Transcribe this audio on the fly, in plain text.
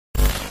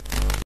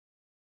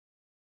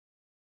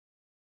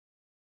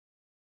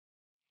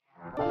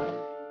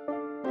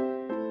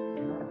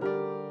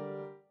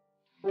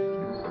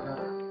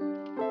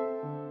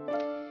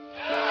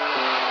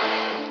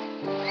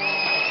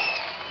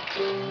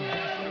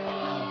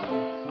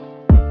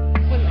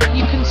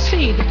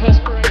The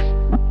perspiration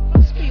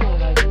must be all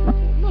over.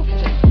 Lovely.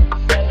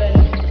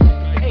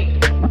 7, 8.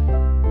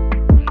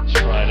 It's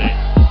Friday.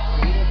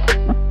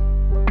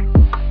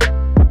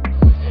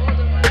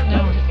 No.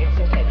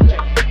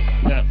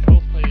 Yeah,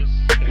 both players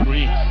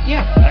agree.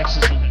 Yeah.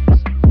 Axelsen had the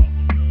same problem.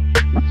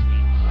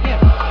 Yeah.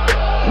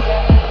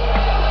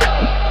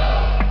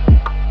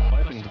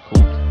 Wiping the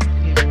court.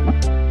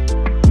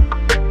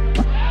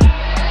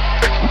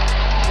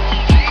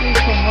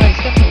 He's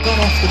definitely gone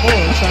off the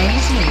ball, so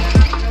hasn't he?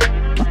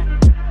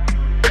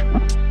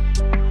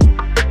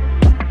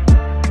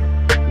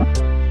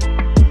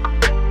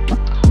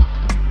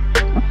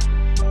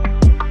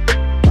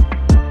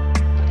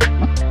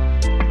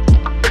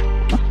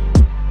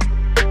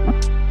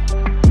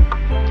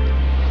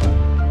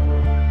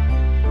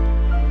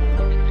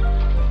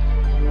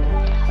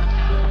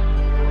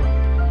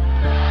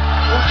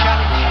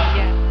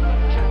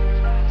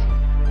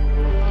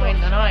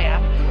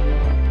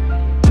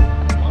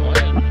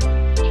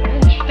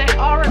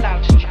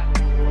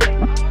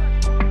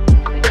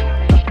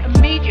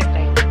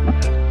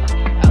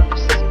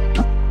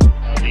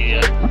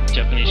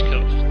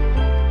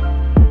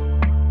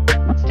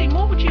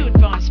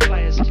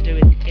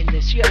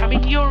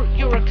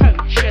 You're a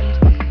coach,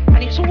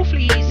 and it's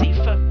awfully easy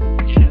for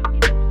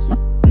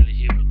Really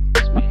hear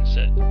what's being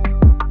said.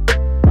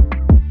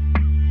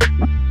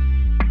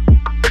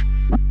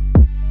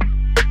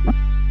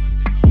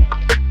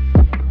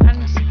 And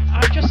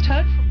I've just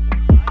heard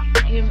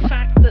from him, in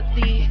fact, that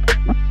the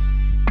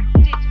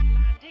did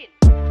land in,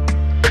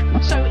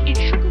 so it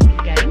shouldn't be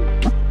game.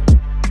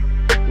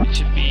 It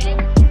should be.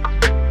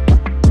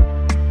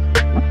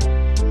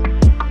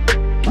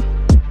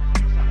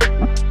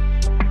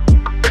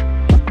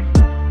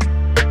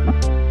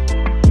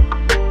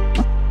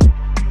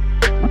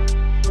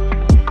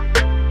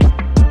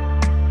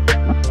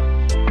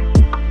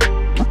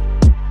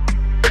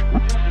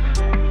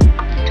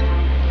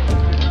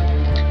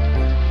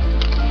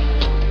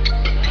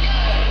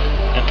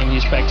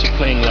 Back to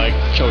playing like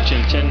Cho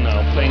Chen Chen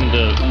now, playing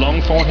the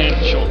long forehand,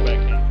 short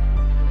backhand.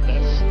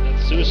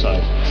 That's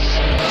suicide.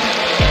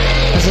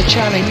 As a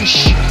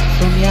challenge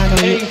from Yano.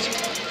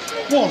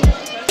 8-1.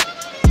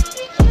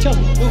 Tell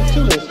me, no,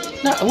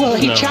 2-0. No, well,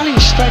 he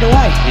challenged straight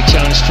away. He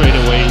challenged straight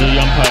away. The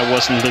umpire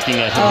wasn't looking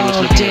at him. He was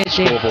looking at the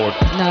scoreboard.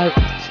 No,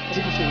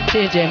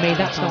 dear me,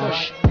 that's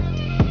harsh.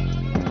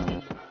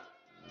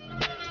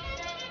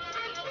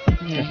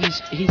 Yeah,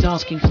 he's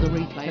asking for the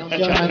replay on the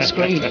giant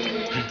screen.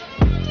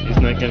 He's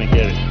not going to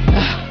get it.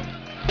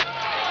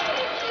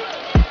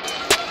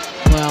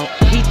 Well,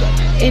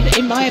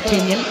 in my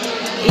opinion,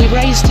 he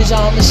raised his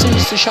arm as soon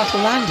as the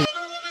shuttle landed.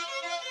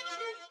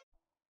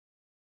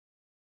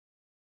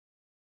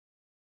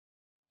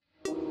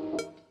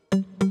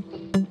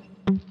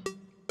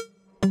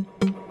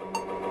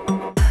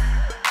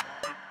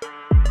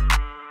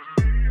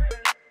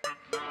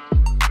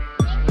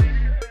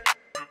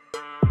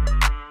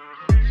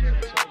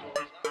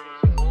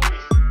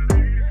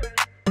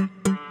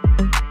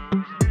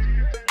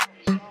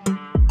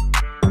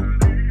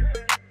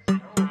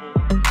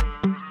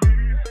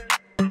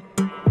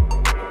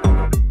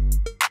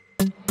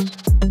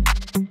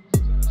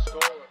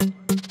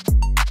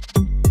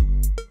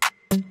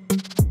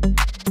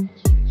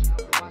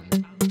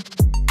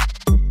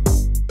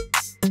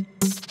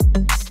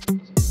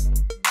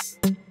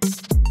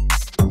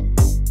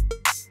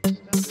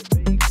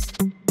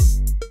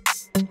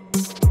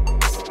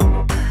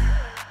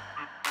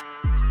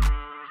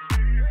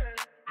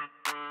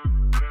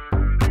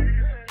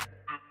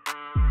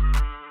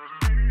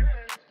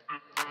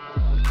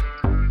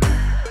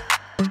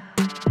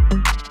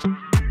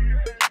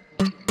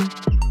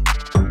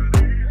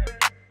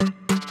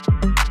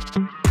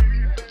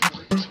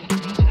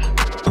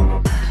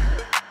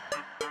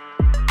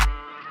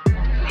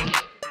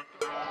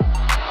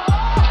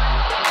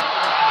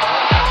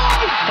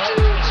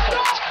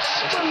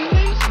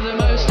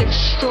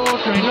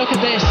 Look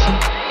at this.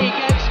 He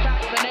gets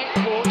back the net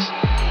court.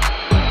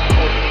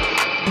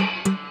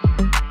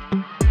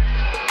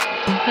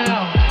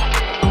 Now,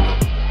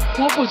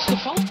 what was the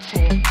fault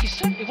for? He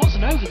certainly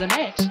wasn't over the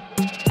net.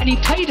 And he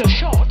played a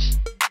shot.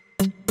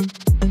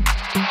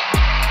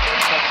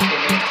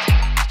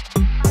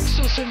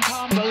 Axelsen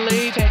can't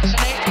believe it's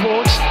net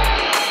court.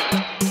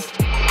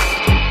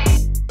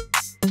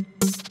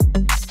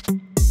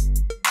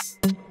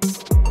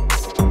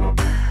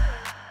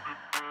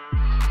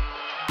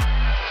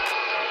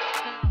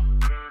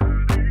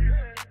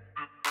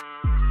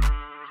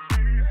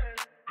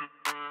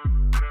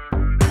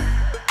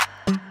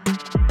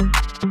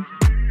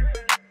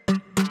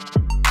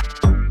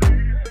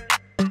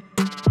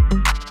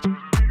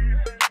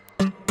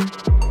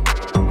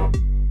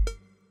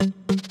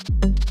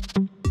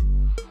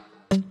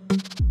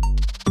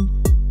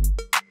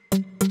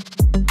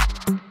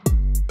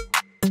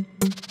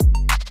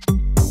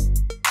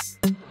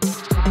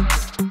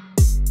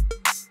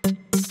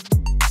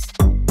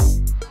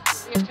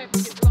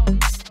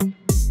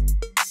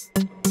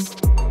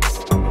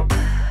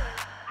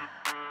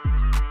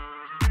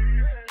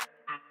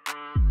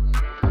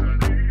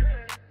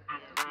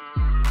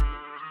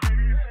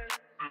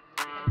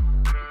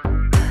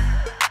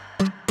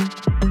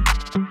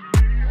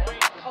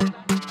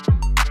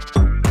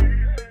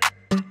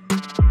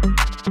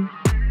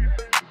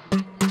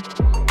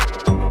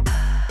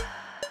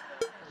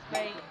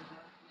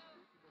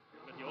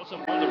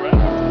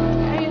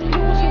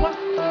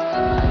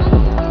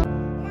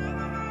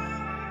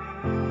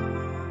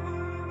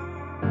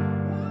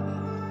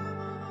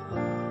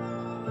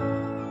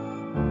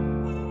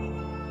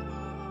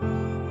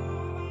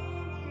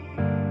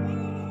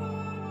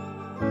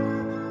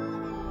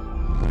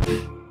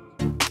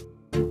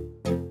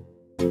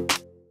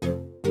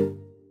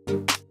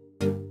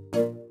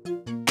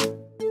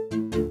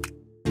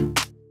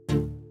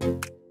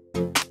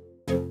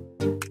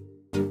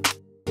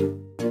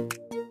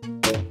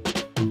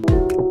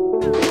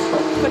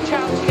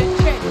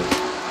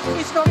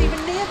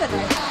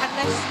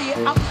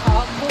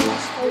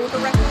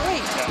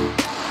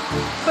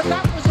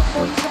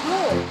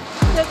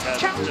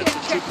 That's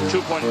a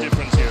 2-point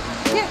difference here.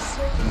 Yes.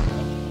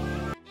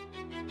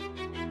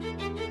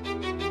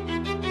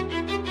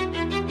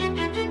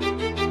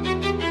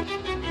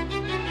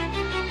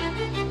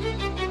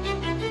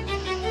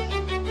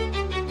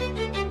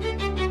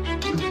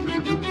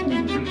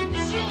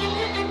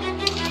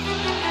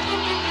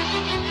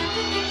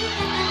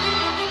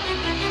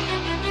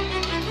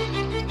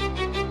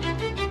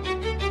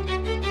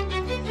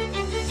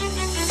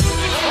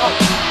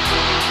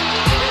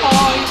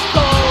 Oh, he's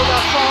pulled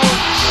a fault.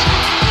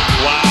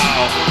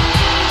 Wow.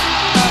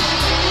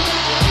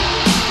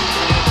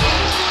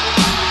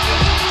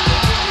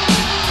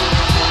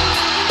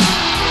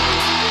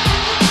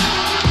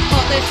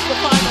 Oh, this is the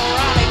final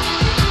rally.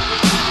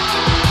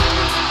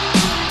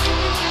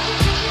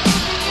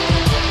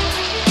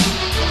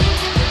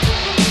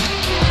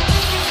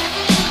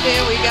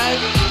 Here we go.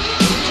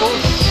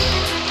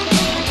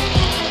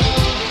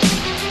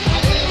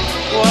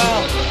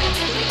 Wow.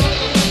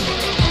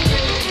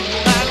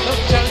 That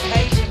looked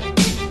okay to me.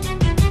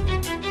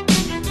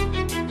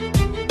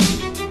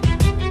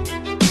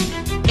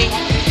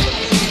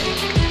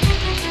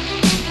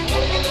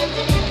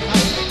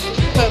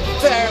 But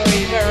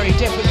very, very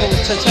difficult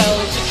to tell.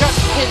 To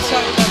judge his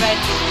own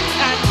event.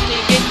 Anthony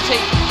Ginty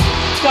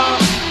got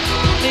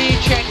the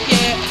check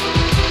here.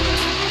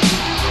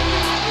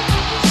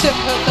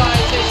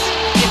 Sympathises,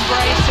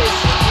 embraces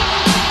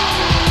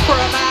for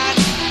a man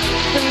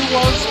who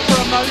was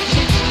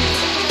promoted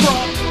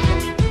from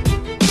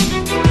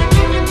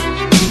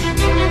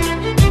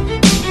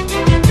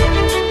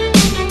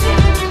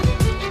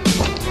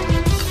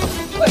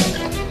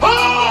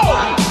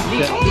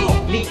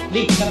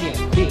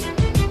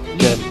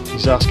Again,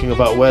 he's asking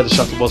about where the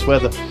shuttle was, where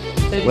the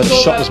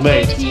shot was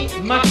made.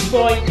 Match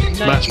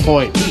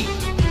point.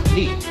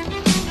 Lead.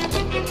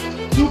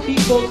 Two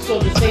people saw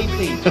the same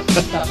thing.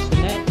 Touch the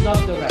net,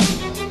 not the racket.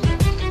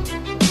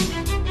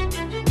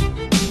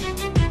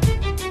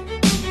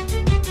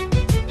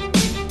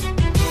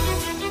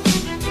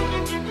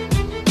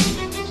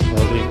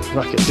 Well, the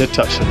racket did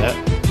touch the net,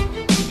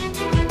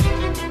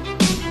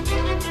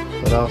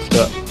 but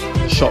after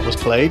the shot was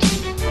played,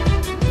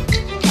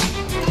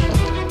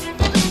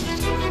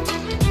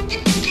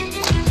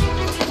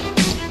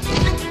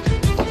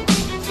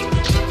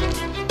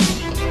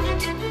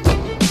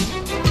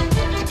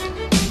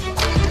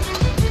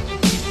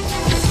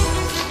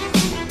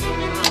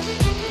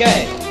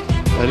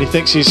 and he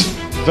thinks he's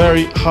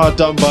very hard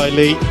done by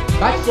Lee,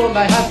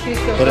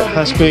 but it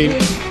has been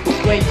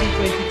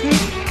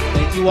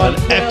an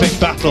epic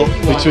battle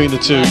between the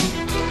two,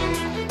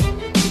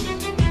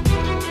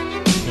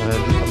 and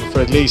I'm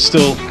afraid Lee's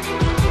still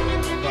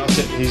about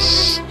it.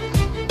 He's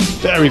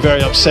very,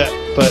 very upset,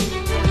 but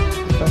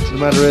the fact of the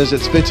matter is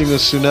it's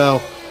Vittingus who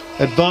now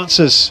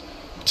advances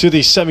to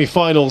the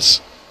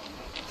semi-finals,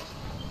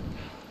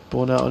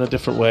 born out in a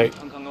different way.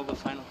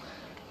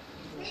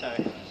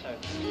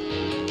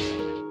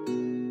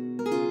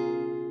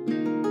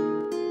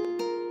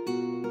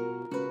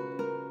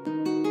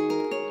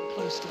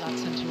 close to that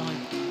centre line.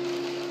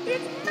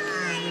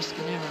 Risk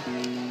an error.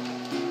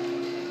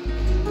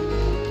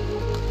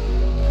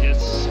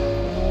 Yes.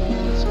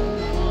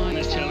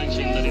 It's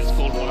challenging that it's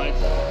called wide.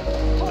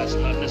 That's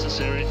not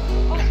necessary.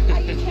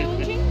 Are you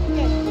challenging?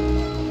 Yes.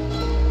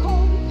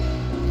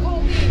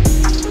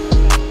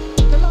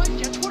 The line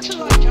judge, watch the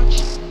line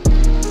judge. At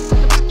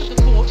the back of the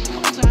court, he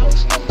calls out.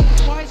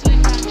 Wisely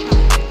man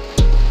challenging.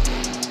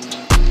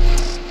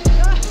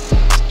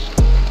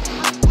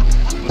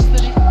 Was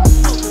that it?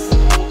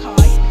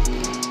 Hawkeye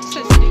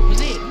says that it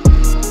was in.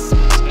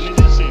 And it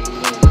is in.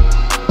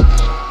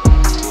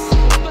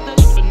 But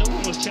no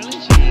one was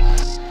challenging it.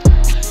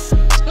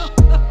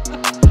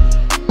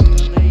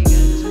 There you go,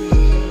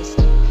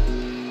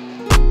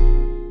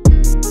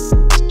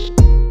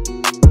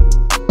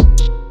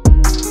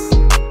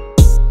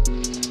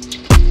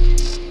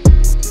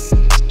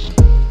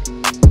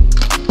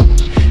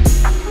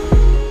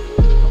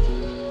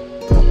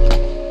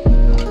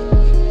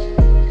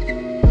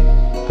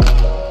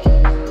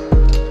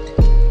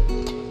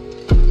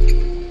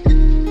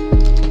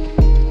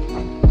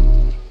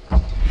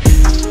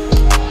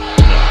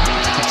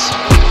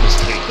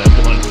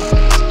 there's only the first.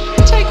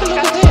 Take a look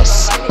at this.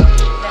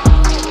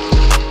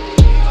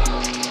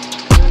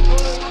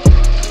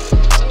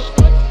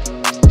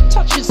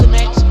 Touches the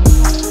net.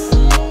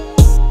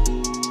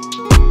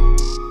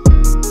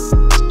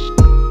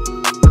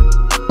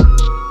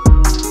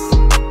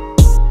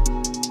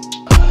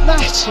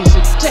 That is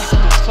a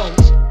definite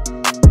fault.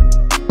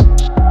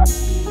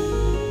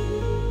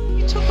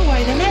 He took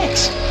away the net.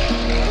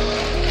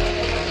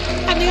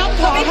 And the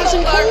umpire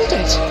hasn't called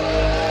it.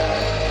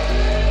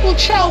 Well,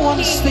 Chow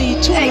wants the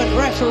tournament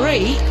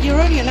referee.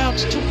 You're only allowed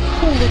to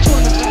call the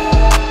tournament referee.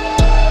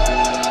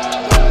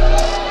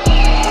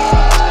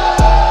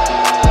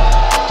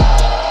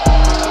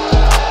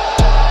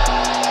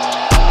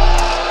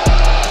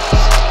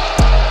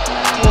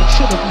 Well,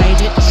 should have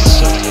made it.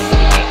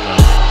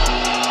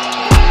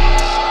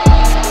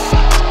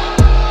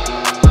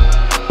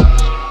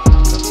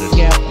 That's it.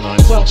 Yeah,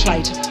 Nice. well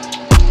played.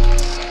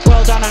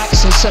 Well done. done,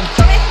 Axelsen.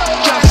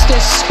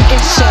 Justice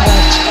is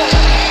served.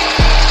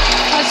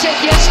 I said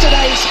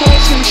yesterday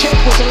sportsmanship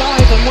was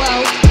alive and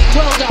well.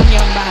 Well done,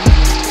 young man.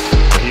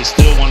 He's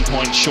still 1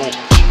 point short.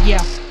 Yeah.